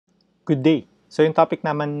Good day! So yung topic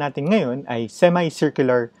naman natin ngayon ay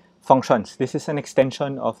semicircular functions. This is an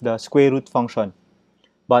extension of the square root function.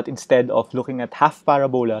 But instead of looking at half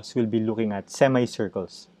parabolas, we'll be looking at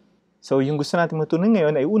semicircles. So yung gusto natin matutunan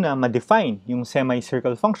ngayon ay una, ma-define yung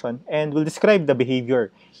semicircle function and we'll describe the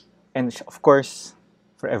behavior. And of course,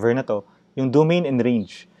 forever na to, yung domain and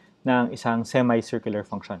range ng isang semicircular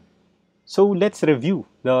function. So, let's review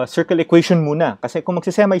the circle equation muna. Kasi kung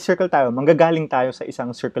magsi-semicircle tayo, manggagaling tayo sa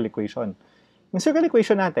isang circle equation. Yung circle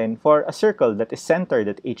equation natin, for a circle that is centered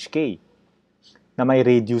at hk, na may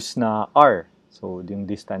radius na r, so yung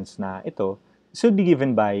distance na ito, should be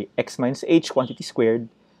given by x minus h quantity squared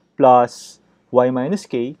plus y minus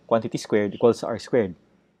k quantity squared equals r squared.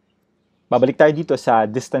 Babalik tayo dito sa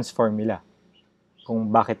distance formula kung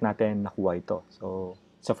bakit natin nakuha ito. So,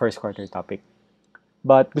 sa first quarter topic.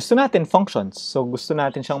 But gusto natin functions. So, gusto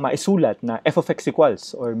natin siyang maisulat na f of x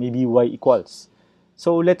equals or maybe y equals.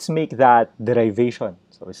 So, let's make that derivation.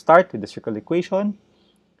 So, we start with the circle equation.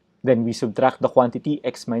 Then, we subtract the quantity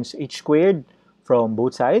x minus h squared from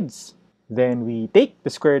both sides. Then, we take the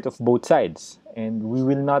square root of both sides. And we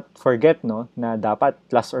will not forget na dapat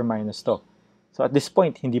plus or minus to. So, at this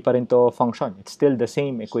point, hindi pa rin to function. It's still the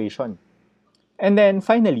same equation. And then,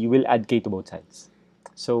 finally, we'll add k to both sides.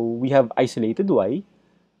 So, we have isolated y.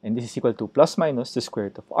 And this is equal to plus minus the square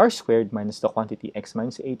root of r squared minus the quantity x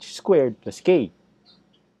minus h squared plus k.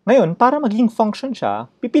 Ngayon, para maging function siya,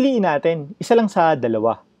 pipiliin natin isa lang sa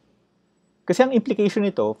dalawa. Kasi ang implication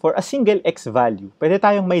nito, for a single x value, pwede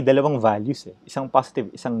tayong may dalawang values Isang positive,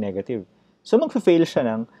 isang negative. So, mag-fail siya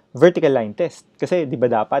ng vertical line test. Kasi, di ba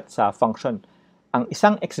dapat sa function, ang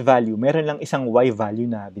isang x value, meron lang isang y value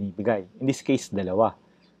na binibigay. In this case, dalawa.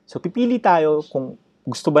 So, pipili tayo kung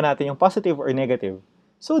gusto ba natin yung positive or negative,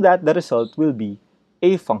 so that the result will be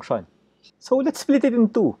a function. So, let's split it in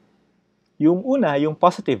two. Yung una, yung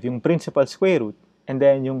positive, yung principal square root, and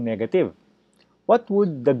then yung negative. What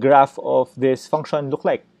would the graph of this function look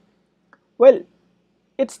like? Well,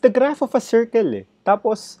 it's the graph of a circle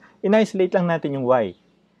Tapos, in-isolate lang natin yung y.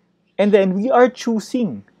 And then, we are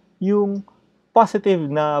choosing yung positive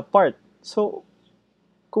na part. So,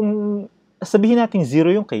 kung sabihin natin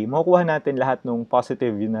 0 yung k, makukuha natin lahat ng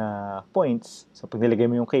positive na points. So, pag nilagay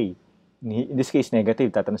mo yung k, in this case, negative,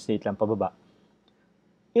 tatranslate lang pababa.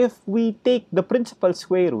 If we take the principal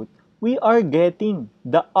square root, we are getting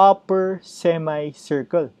the upper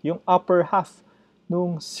semicircle, yung upper half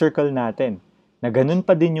ng circle natin. Na ganun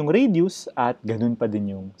pa din yung radius at ganun pa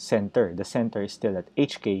din yung center. The center is still at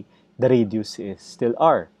hk, the radius is still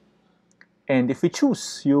r. And if we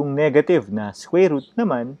choose yung negative na square root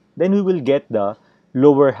naman, then we will get the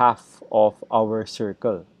lower half of our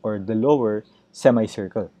circle or the lower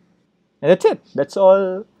semicircle. And that's it. That's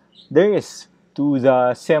all there is to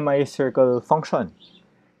the semicircle function.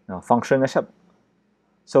 Now, function na siya.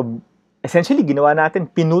 So, essentially, ginawa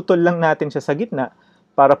natin, pinutol lang natin siya sa gitna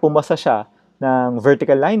para pumasa siya ng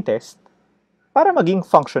vertical line test para maging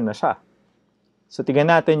function na siya. So,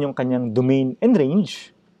 tingnan natin yung kanyang domain and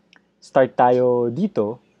range. Start tayo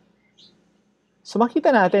dito. So, makita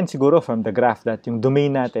natin siguro from the graph that yung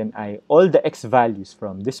domain natin ay all the x values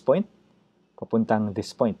from this point papuntang this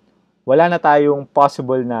point. Wala na tayong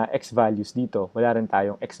possible na x values dito. Wala rin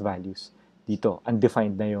tayong x values dito.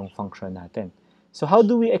 Undefined na yung function natin. So, how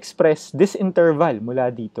do we express this interval mula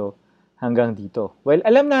dito hanggang dito? Well,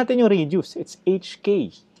 alam natin yung radius. It's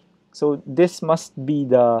hk. So, this must be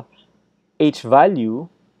the h value.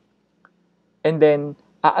 And then,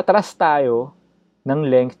 aatras tayo ng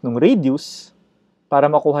length ng radius para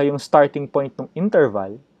makuha yung starting point ng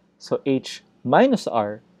interval. So, h minus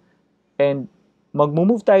r. And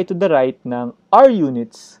mag-move tayo to the right ng r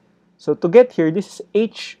units. So, to get here, this is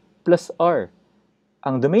h plus r.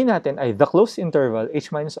 Ang domain natin ay the closed interval,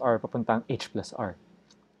 h minus r, papuntang h plus r.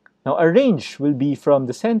 Now, our range will be from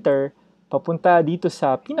the center papunta dito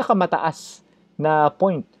sa pinakamataas na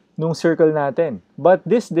point nung circle natin. But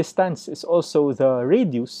this distance is also the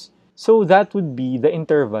radius, so that would be the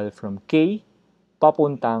interval from k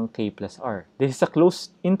papuntang k plus r. This is a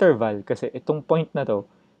closed interval kasi itong point na to,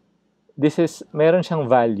 meron siyang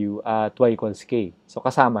value at y equals k. So,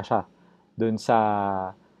 kasama siya dun sa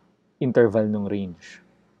interval ng range.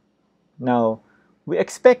 Now, we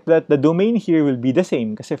expect that the domain here will be the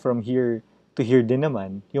same kasi from here to here din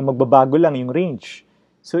naman, yung magbabago lang yung range.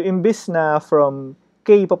 So, imbis na from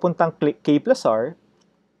k papuntang k plus r,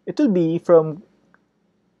 it will be from,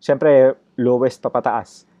 syempre, lowest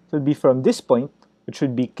papataas. It will be from this point, which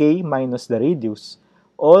should be k minus the radius,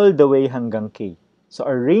 all the way hanggang k. So,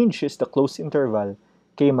 our range is the closed interval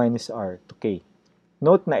k minus r to k.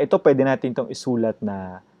 Note na ito pwede natin itong isulat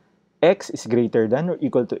na x is greater than or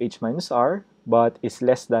equal to h minus r, but is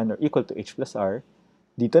less than or equal to h plus r.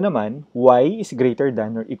 Dito naman, y is greater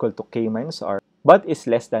than or equal to k minus r, but is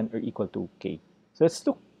less than or equal to k. So let's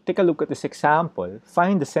take a look at this example.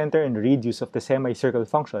 Find the center and radius of the semicircle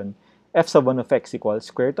function f sub 1 of x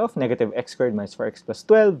equals square root of negative x squared minus 4x plus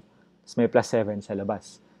 12, tapos may plus 7 sa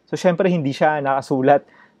labas. So, syempre, hindi siya nakasulat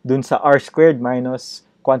dun sa r squared minus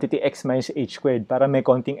quantity x minus h squared para may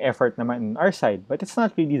konting effort naman on our side. But it's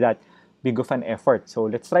not really that big of an effort.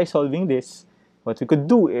 So, let's try solving this. What we could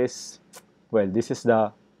do is, well, this is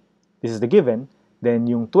the given. Then,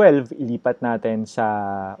 yung 12, ilipat natin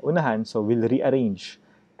sa unahan. So, we'll rearrange.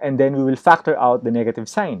 And then, we will factor out the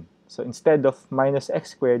negative sign. So, instead of minus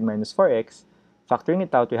x squared minus 4x, factoring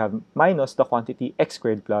it out, we have minus the quantity x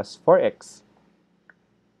squared plus 4x.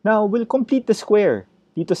 Now, we'll complete the square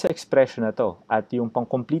dito sa expression na to. At yung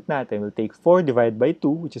pang-complete natin, we'll take 4 divided by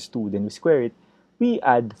 2, which is 2, then we square it. We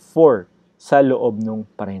add 4 sa loob ng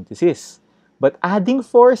parenthesis. But adding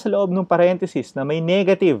 4 sa loob ng parenthesis na may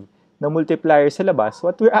negative na multiplier sa labas,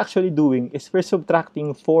 what we're actually doing is we're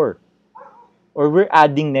subtracting 4. Or we're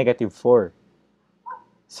adding negative 4.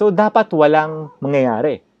 So, dapat walang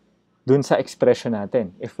mangyayari dun sa expression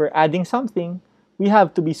natin. If we're adding something, we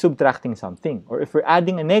have to be subtracting something. Or if we're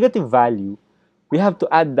adding a negative value, we have to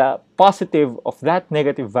add the positive of that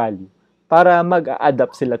negative value para mag-add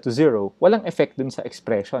up sila to 0. Walang effect dun sa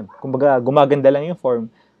expression. Kumbaga, gumaganda lang yung form,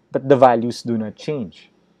 but the values do not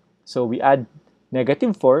change. So, we add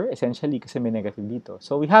negative 4, essentially, kasi may negative dito.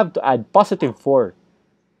 So, we have to add positive 4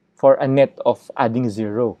 for a net of adding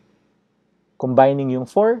 0. Combining yung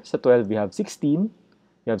 4 sa 12, we have 16.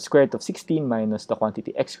 We have square root of 16 minus the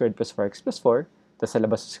quantity x squared plus 4x plus 4. Tapos sa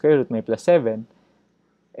labas sa square root, may plus 7.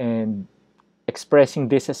 And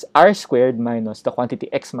expressing this as r squared minus the quantity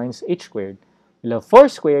x minus h squared, we'll have 4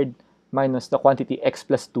 squared minus the quantity x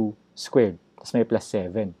plus 2 squared. Tapos may plus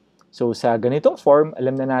 7. So, sa ganitong form,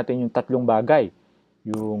 alam na natin yung tatlong bagay.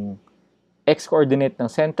 Yung x-coordinate ng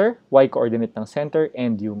center, y-coordinate ng center,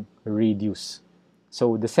 and yung radius.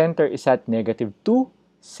 So, the center is at negative 2,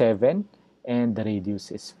 7, and the radius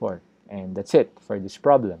is 4. And that's it for this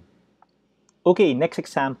problem. Okay, next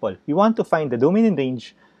example. We want to find the domain and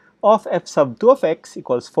range of f sub 2 of x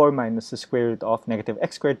equals 4 minus the square root of negative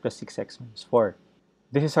x squared plus 6x minus 4.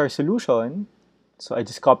 This is our solution. So, I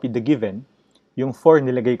just copied the given. Yung 4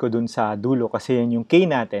 nilagay ko dun sa dulo kasi yan yung k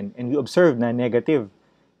natin. And we observe na negative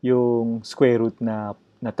yung square root na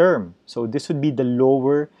term. So, this would be the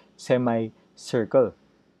lower semicircle.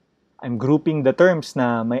 I'm grouping the terms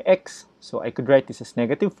na may x. So, I could write this as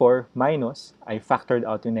negative 4 minus, I factored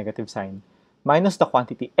out yung negative sign, minus the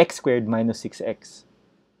quantity x squared minus 6x.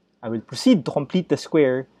 I will proceed to complete the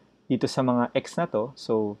square dito sa mga x na to.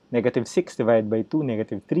 So, negative 6 divided by 2,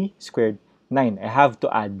 negative 3 squared, 9. I have to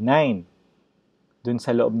add 9 dun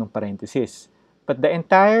sa loob ng parenthesis. But the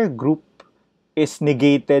entire group is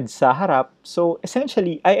negated sa harap. So,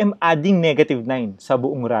 essentially, I am adding negative 9 sa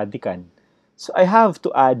buong radicand. So, I have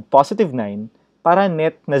to add positive 9 para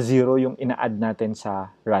net na 0 yung ina-add natin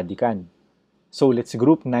sa radicand. So, let's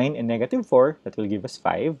group 9 and negative 4. That will give us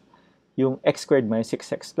 5. Yung x squared minus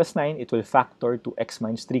 6x plus 9, it will factor to x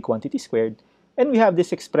minus 3 quantity squared. And we have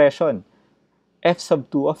this expression. F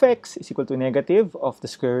sub 2 of x is equal to negative of the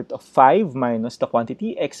square root of 5 minus the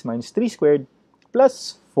quantity x minus 3 squared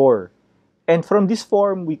plus 4. And from this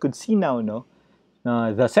form, we could see now, no,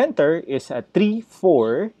 the center is at 3,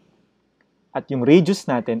 4, at yung radius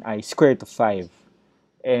natin ay square root of 5.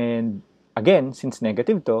 And again, since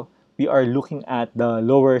negative to, we are looking at the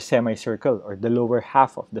lower semicircle or the lower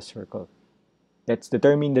half of the circle. Let's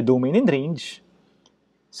determine the domain and range.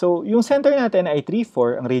 So, yung center natin ay 3,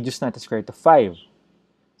 4, ang radius natin square root of 5.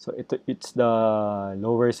 So, it's the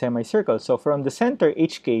lower semicircle. So, from the center,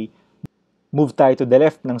 HK, move tayo to the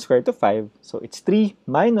left ng square root of 5. So, it's 3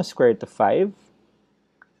 minus square root of 5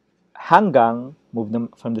 hanggang,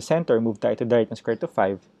 from the center, move tayo to the right ng square root of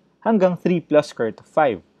 5 hanggang 3 plus square root of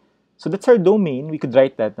 5. So, that's our domain. We could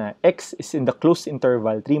write that na x is in the closed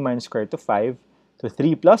interval 3 minus square root of 5 to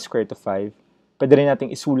 3 plus square root of 5. Pwede rin natin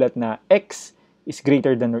isulat na x is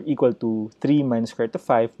greater than or equal to 3 minus square root of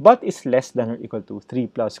 5 but is less than or equal to 3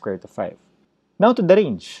 plus square root of 5. Now to the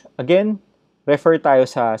range. Again, refer tayo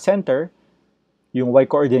sa center. Yung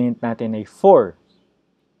y-coordinate natin ay 4.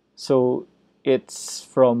 So, it's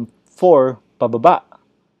from 4 pababa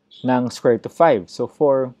ng square root of 5. So,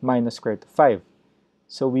 4 minus square root of 5.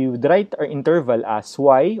 So, we would write our interval as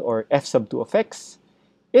y, or f sub 2 of x,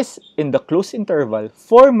 is in the closed interval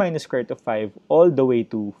 4 minus square root of 5 all the way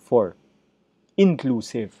to 4.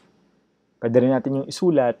 Inclusive. Pwede rin natin yung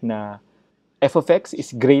isulat na f of x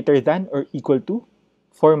is greater than or equal to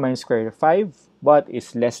 4 minus square root of 5, but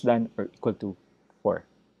is less than or equal to 4.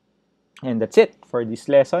 And that's it for this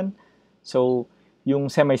lesson. So, yung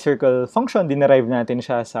semicircle function, dinerive natin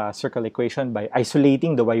siya sa circle equation by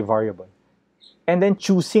isolating the y variable. And then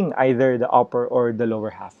choosing either the upper or the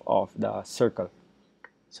lower half of the circle.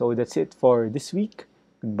 So, that's it for this week.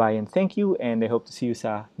 Goodbye and thank you, and I hope to see you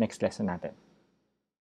sa next lesson natin.